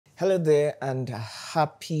Hello there and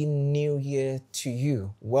happy new year to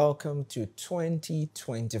you. Welcome to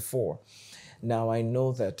 2024. Now I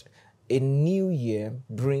know that a new year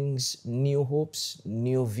brings new hopes,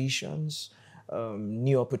 new visions,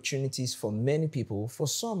 new opportunities for many people. For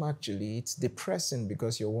some, actually, it's depressing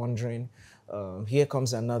because you're wondering, here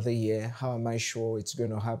comes another year. How am I sure it's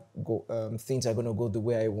going to things are going to go the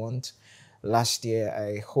way I want? Last year,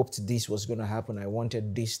 I hoped this was going to happen. I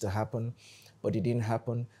wanted this to happen, but it didn't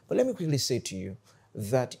happen. But let me quickly say to you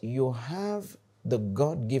that you have the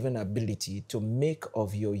God-given ability to make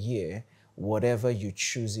of your year whatever you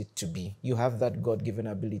choose it to be. You have that God-given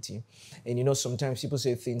ability. And sometimes people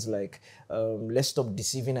say things like, let's stop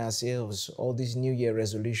deceiving ourselves, all these New Year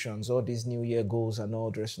resolutions, all these New Year goals and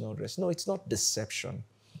all this and all this. No, it's not deception.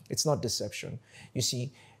 It's not deception. You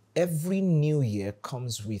see, every new year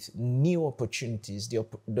comes with new opportunities,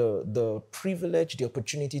 the privilege, the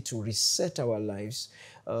opportunity to reset our lives,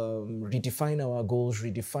 redefine our goals,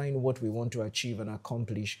 redefine what we want to achieve and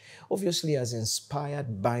accomplish, obviously as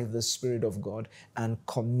inspired by the Spirit of God, and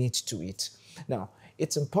commit to it. Now,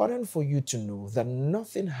 it's important for you to know that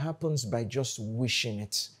nothing happens by just wishing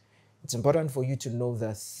it. It's important for you to know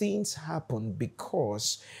that things happen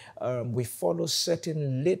because we follow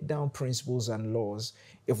certain laid down principles and laws.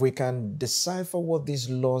 If we can decipher what these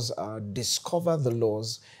laws are, discover the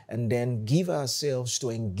laws, and then give ourselves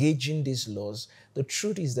to engaging these laws, the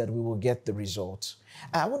truth is that we will get the results.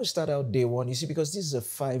 I want to start out day one, you see, because this is a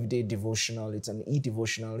 5-day devotional. It's an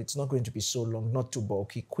e-devotional. It's not going to be so long, not too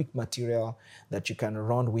bulky, quick material that you can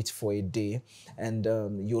run with for a day. And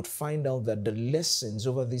you'll find out that the lessons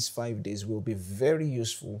over these 5 days will be very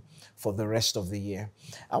useful for the rest of the year.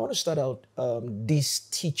 I want to start out this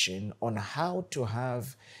teaching on how to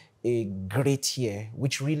have a great year,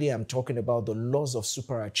 which really I'm talking about the laws of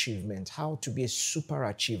super achievement, how to be a super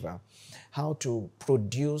achiever, how to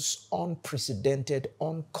produce unprecedented,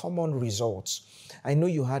 uncommon results. I know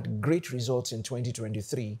you had great results in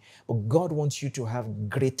 2023, but God wants you to have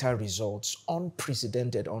greater results,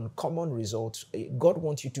 unprecedented, uncommon results. God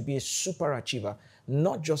wants you to be a super achiever,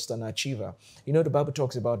 not just an achiever. You know, the Bible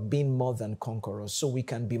talks about being more than conquerors. So we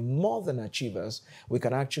can be more than achievers. We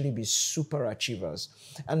can actually be super achievers.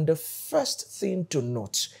 And the first thing to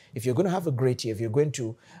note, if you're going to have a great year, if you're going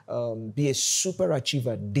to be a super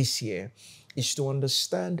achiever this year, is to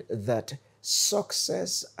understand that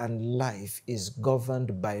success and life is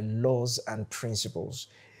governed by laws and principles.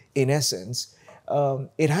 In essence,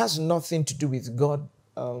 it has nothing to do with God,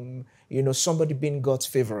 somebody being God's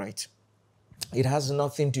favorite. It has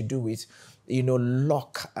nothing to do with,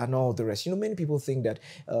 luck and all the rest. Many people think that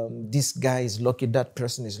this guy is lucky, that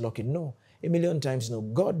person is lucky. No, a million times no.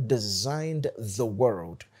 God designed the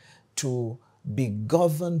world to be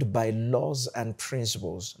governed by laws and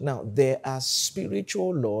principles. Now, there are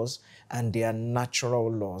spiritual laws and there are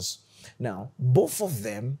natural laws. Now, both of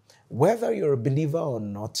them, whether you're a believer or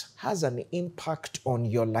not, has an impact on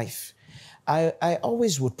your life. I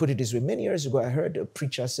always would put it this way. Many years ago, I heard a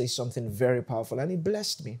preacher say something very powerful, and it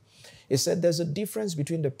blessed me. He said there's a difference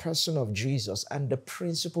between the person of Jesus and the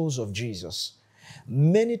principles of Jesus.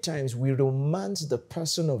 Many times we romance the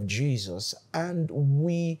person of Jesus and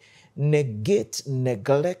we neglect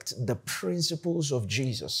the principles of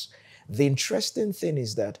Jesus. The interesting thing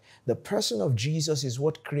is that the person of Jesus is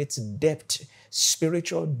what creates depth,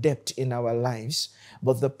 spiritual depth in our lives,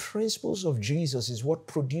 but the principles of Jesus is what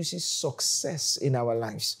produces success in our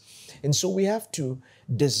lives. And so we have to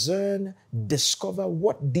discern, discover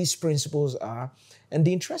what these principles are. And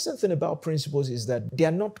the interesting thing about principles is that they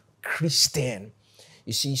are not Christian.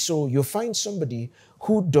 You see, so you find somebody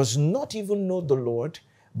who does not even know the Lord,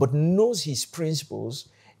 but knows his principles,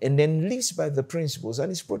 and then lives by the principles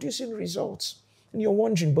and is producing results. And you're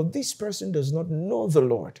wondering, but this person does not know the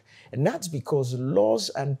Lord. And that's because laws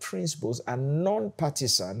and principles are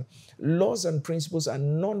non-partisan. Laws and principles are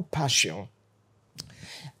non-partial.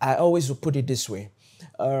 I always would put it this way.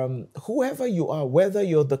 Whoever you are, whether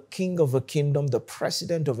you're the king of a kingdom, the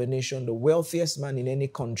president of a nation, the wealthiest man in any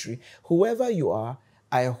country, whoever you are,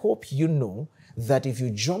 I hope you know that if you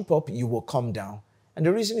jump up, you will come down. And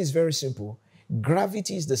the reason is very simple.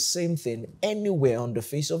 Gravity is the same thing anywhere on the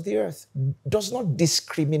face of the earth. Does not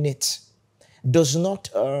discriminate. Does not,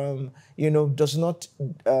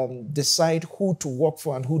 decide who to work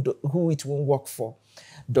for and who it won't work for.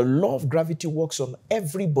 The law of gravity works on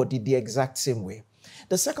everybody the exact same way.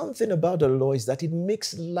 The second thing about the law is that it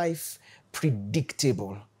makes life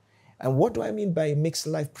predictable. And what do I mean by makes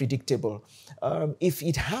life predictable? If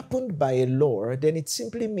it happened by a law, then it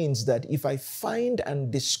simply means that if I find and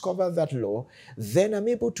discover that law, then I'm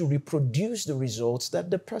able to reproduce the results that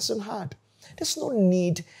the person had. There's no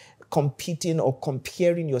need competing or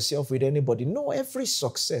comparing yourself with anybody. No, every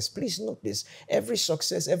success, please note this, every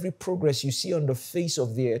success, every progress you see on the face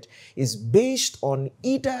of the earth is based on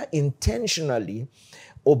either intentionally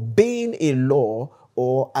obeying a law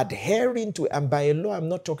or adhering to, and by a law, I'm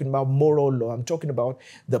not talking about moral law, I'm talking about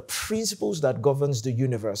the principles that governs the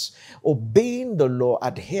universe. Obeying the law,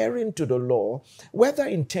 adhering to the law, whether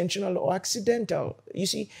intentional or accidental. You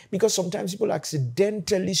see, because sometimes people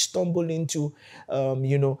accidentally stumble into,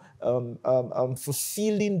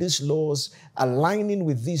 fulfilling these laws, aligning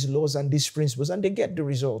with these laws and these principles, and they get the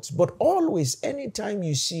results. But always, anytime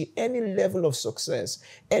you see any level of success,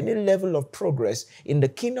 any level of progress in the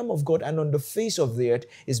kingdom of God and on the face of the earth,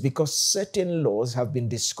 is because certain laws have been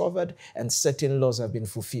discovered and certain laws have been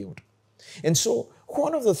fulfilled. And so,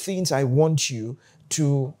 one of the things I want you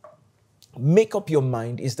to make up your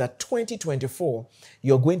mind is that 2024,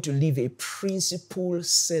 you're going to live a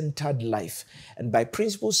principle-centered life. And by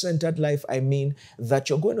principle-centered life, I mean that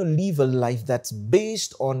you're going to live a life that's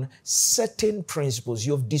based on certain principles.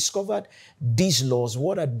 You've discovered these laws.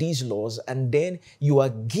 What are these laws? And then you are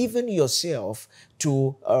giving yourself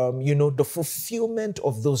to, the fulfillment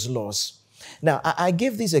of those laws. Now, I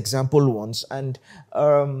gave this example once, and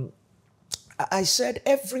I said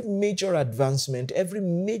every major advancement, every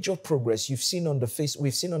major progress we've seen on the face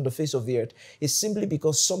of the earth is simply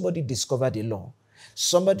because somebody discovered a law.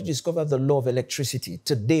 Somebody discovered the law of electricity.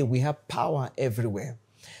 Today we have power everywhere.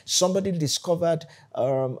 Somebody discovered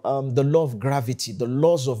the law of gravity, the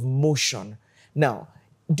laws of motion. Now,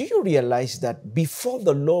 do you realize that before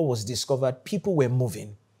the law was discovered, people were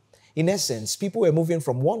moving? In essence, people were moving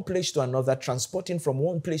from one place to another, transporting from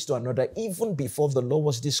one place to another, even before the law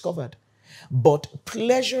was discovered. But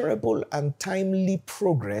pleasurable and timely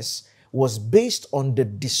progress was based on the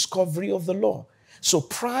discovery of the law. So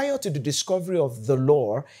prior to the discovery of the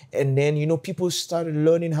law, and then, people started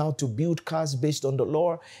learning how to build cars based on the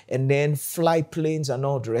law, and then fly planes and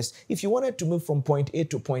all the rest. If you wanted to move from point A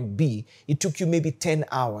to point B, it took you maybe 10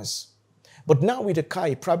 hours. But now with a car,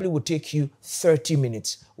 it probably would take you 30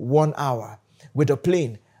 minutes, 1 hour. With a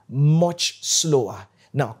plane, much slower.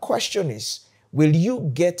 Now, question is, will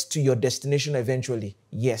you get to your destination eventually?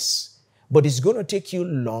 Yes. But it's going to take you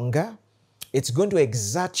longer. It's going to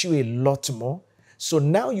exert you a lot more. So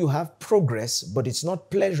now you have progress, but it's not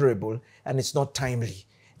pleasurable and it's not timely.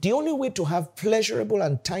 The only way to have pleasurable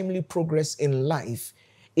and timely progress in life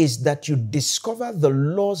is that you discover the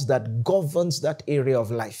laws that governs that area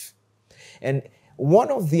of life. And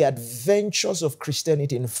one of the adventures of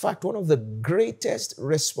Christianity, in fact, one of the greatest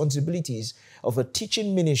responsibilities of a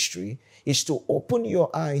teaching ministry is to open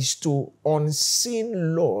your eyes to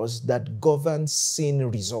unseen laws that govern seen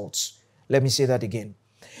results. Let me say that again.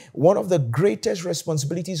 One of the greatest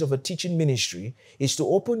responsibilities of a teaching ministry is to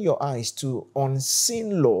open your eyes to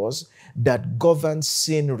unseen laws that govern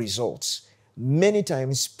seen results. Many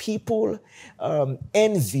times people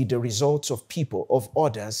envy the results of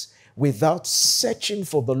others without searching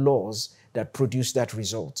for the laws that produce that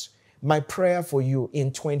result. My prayer for you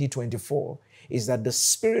in 2024 is that the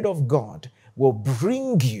Spirit of God will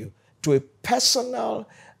bring you to a personal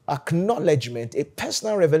acknowledgement, a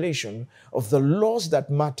personal revelation of the laws that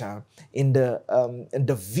matter in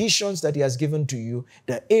the visions that He has given to you,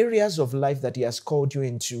 the areas of life that He has called you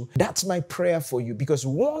into. That's my prayer for you, because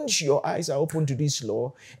once your eyes are open to this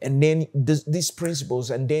law and then these principles,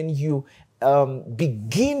 and then you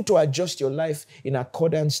begin to adjust your life in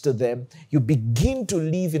accordance to them, you begin to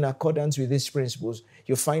live in accordance with these principles,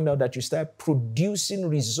 you find out that you start producing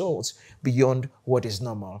results beyond what is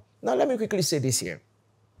normal. Now, let me quickly say this here.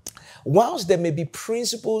 Whilst there may be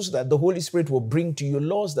principles that the Holy Spirit will bring to you,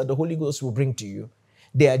 laws that the Holy Ghost will bring to you,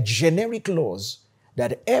 there are generic laws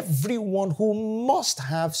that everyone who must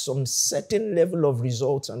have some certain level of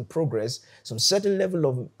results and progress, some certain level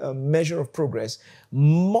of measure of progress,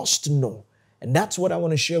 must know. And that's what I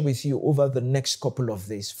want to share with you over the next couple of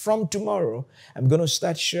days. From tomorrow, I'm going to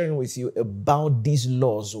start sharing with you about these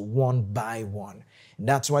laws one by one. And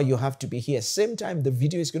that's why you have to be here. Same time, the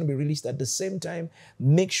video is going to be released at the same time.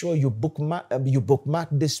 Make sure you bookmark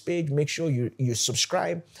this page. Make sure you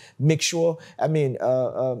subscribe. Make sure,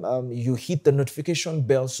 you hit the notification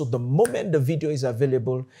bell, so the moment the video is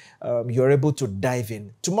available, you're able to dive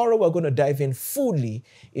in. Tomorrow, we're going to dive in fully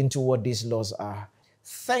into what these laws are.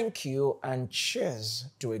 Thank you, and cheers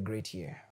to a great year.